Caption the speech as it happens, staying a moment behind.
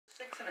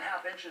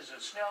6.5 inches of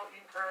snow.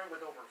 Eden Prairie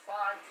with over 5.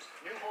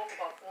 New Hope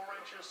about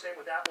 4 inches. Same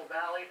with Apple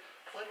Valley.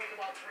 Flint with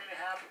about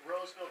 3.5.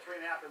 Roseville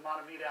 3.5. And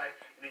Montemita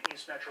in the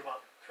East Metro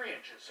about 3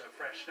 inches of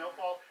fresh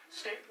snowfall.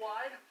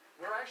 Statewide,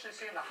 we're actually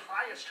seeing the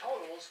highest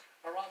totals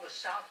around the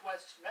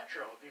Southwest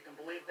Metro, if you can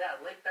believe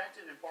that. Lake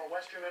Benton in far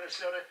western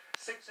Minnesota,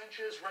 6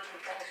 inches.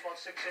 Redwood Falls about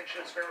 6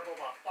 inches. Faribault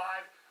about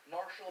 5.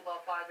 Marshall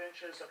about 5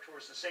 inches. Up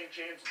towards the St.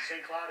 James and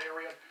St. Cloud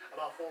area,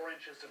 about 4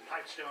 inches. And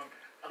Pipestone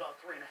about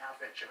 3.5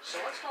 inches. So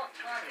let's talk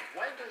timing.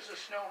 When does the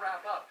snow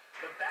wrap up?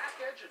 The back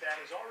edge of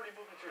that is already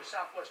moving through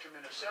southwestern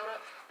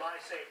Minnesota by,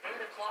 say,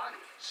 8 o'clock,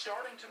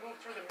 starting to move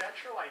through the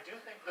metro. I do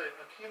think the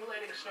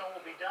accumulating snow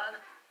will be done.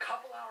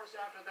 Couple hours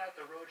after that,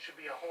 the road should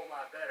be a whole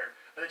lot better.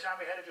 By the time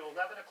we head into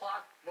 11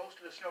 o'clock, most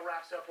of the snow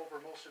wraps up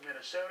over most of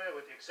Minnesota,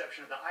 with the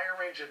exception of the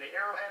Iron Range and the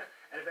Arrowhead,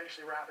 and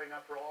eventually wrapping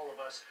up for all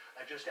of us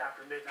just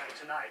after midnight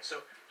tonight.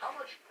 So how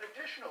much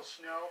additional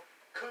snow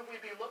could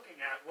we be looking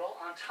at? Well,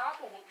 on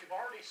top of what we've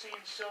already seen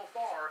so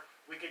far,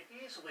 we could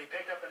easily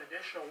pick up an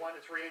additional 1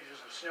 to 3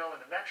 inches of snow in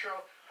the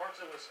metro,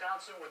 parts of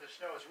Wisconsin where the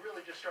snow is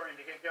really just starting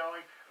to get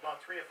going, about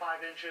 3 to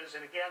 5 inches.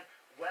 And again,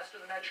 west of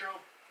the metro,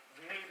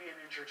 maybe an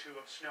inch or two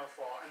of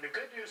snowfall. And the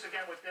good news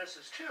again with this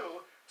is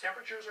too,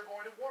 temperatures are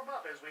going to warm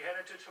up as we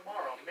head into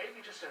tomorrow. Maybe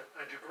just a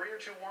degree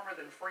or two warmer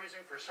than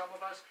freezing for some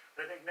of us,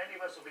 but I think many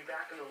of us will be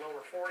back in the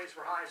lower 40s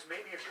for highs,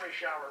 maybe a stray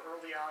shower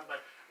early on,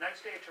 but nice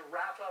day to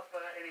wrap up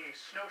any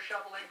snow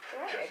shoveling.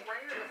 Just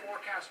rain in the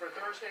forecast for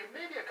Thursday,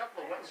 maybe a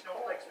couple of wet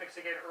snowflakes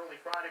mixing in early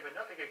Friday, but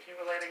nothing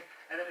accumulating,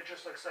 and then it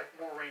just looks like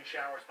more rain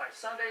showers by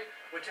Sunday,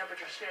 with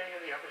temperatures staying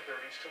in the upper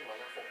 30s to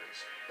lower 40s.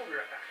 We'll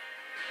be right back.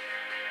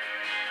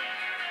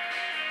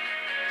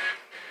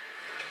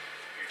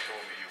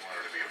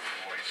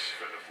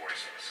 For the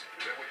voiceless.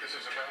 Is that what this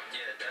is about?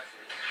 Yeah,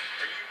 definitely.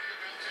 Are you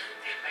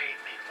rehabilitated? It made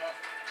me want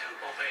to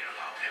obey the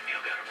law and be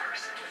a better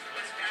person.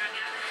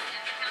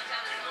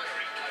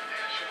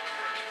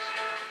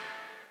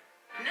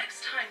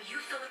 Next time you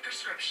fill a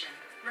prescription,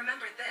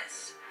 remember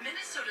this.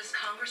 Minnesota's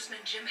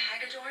Congressman Jim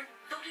Hagedorn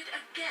voted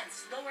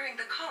against lowering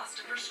the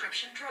cost of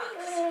prescription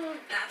drugs.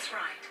 That's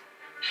right.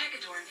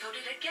 Hagedorn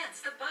voted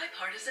against the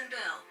bipartisan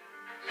bill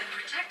and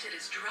protected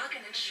his drug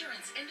and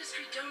insurance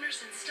industry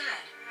donors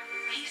instead.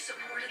 He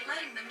supported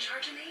letting them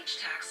charge an age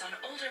tax on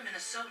older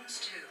Minnesotans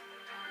too.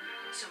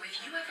 So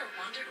if you ever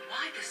wondered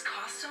why this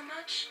costs so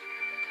much,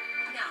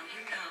 now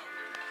you know.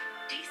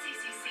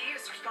 DCCC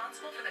is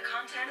responsible for the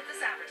content of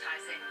this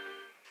advertising.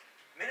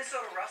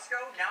 Minnesota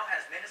Rusco now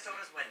has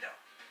Minnesota's window,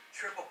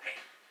 triple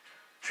pane.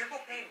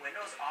 Triple pane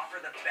windows offer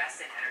the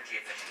best in energy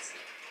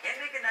efficiency and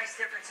make a nice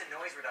difference in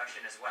noise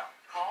reduction as well.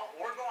 Call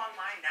or go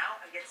online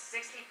now and get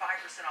 65%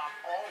 off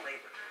all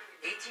labor,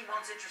 18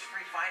 months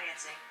interest-free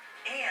financing,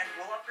 and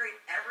we'll upgrade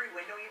every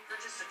window you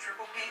purchase to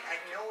triple pane at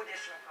no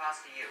additional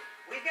cost to you.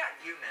 We've got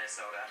you,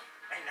 Minnesota,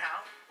 and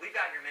now we've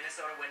got your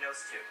Minnesota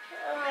windows too.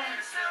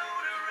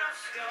 Minnesota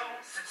Rusco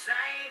since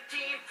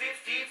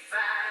 1955.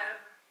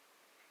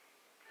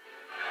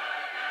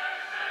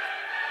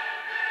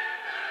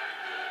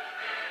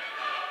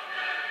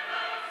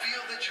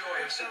 Feel the joy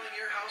of selling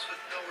your house with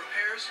no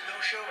repairs, no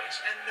showings,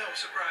 and no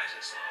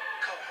surprises.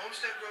 Call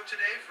Homestead Road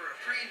today for a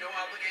free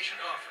no-obligation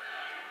offer.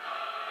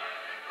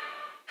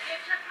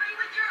 If you're free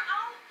with your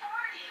own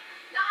party,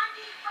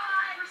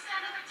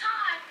 95% of the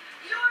time,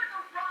 you're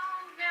the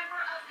wrong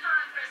member of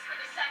Congress for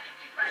the 2nd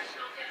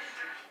Congressional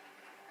District.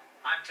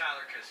 I'm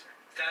Tyler Kistner.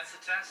 If that's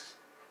the test,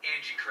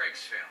 Angie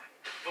Craig's failing.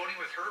 Voting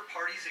with her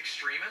party's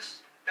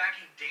extremists,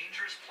 backing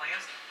dangerous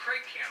plans,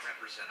 Craig can't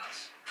represent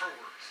us. Her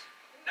words,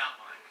 not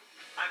mine.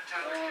 I'm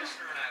Tyler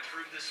Kistner, and I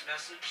approve this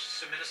message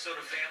so Minnesota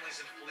families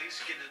and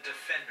police get a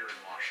defender in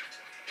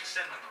Washington.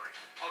 Send them a ring.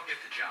 I'll get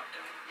the job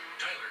done.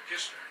 Tyler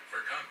Kistner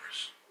for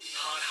Congress.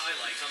 Hot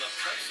highlights on the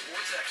Prep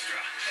Sports Extra.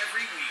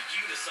 Every week,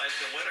 you decide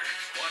the winner.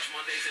 Watch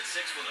Mondays at 6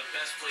 when the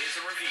best plays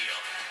are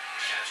revealed.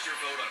 Cast your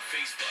vote on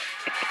Facebook.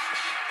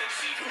 Then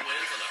see who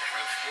wins on the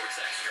Prep Sports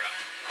Extra.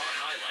 Hot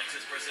highlights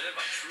is presented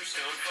by True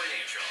Stone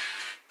Financial.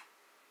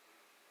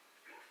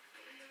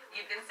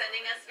 You've been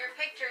sending us your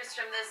pictures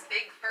from this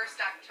big first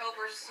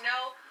October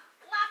snow.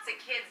 Lots of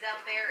kids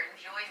out there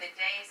enjoying the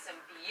day. Some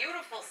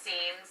beautiful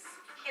scenes.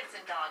 Kids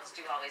and dogs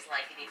do always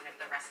like it, even if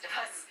the rest of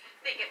us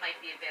think it might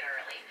be a bit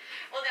early.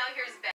 Well, now here's Ben.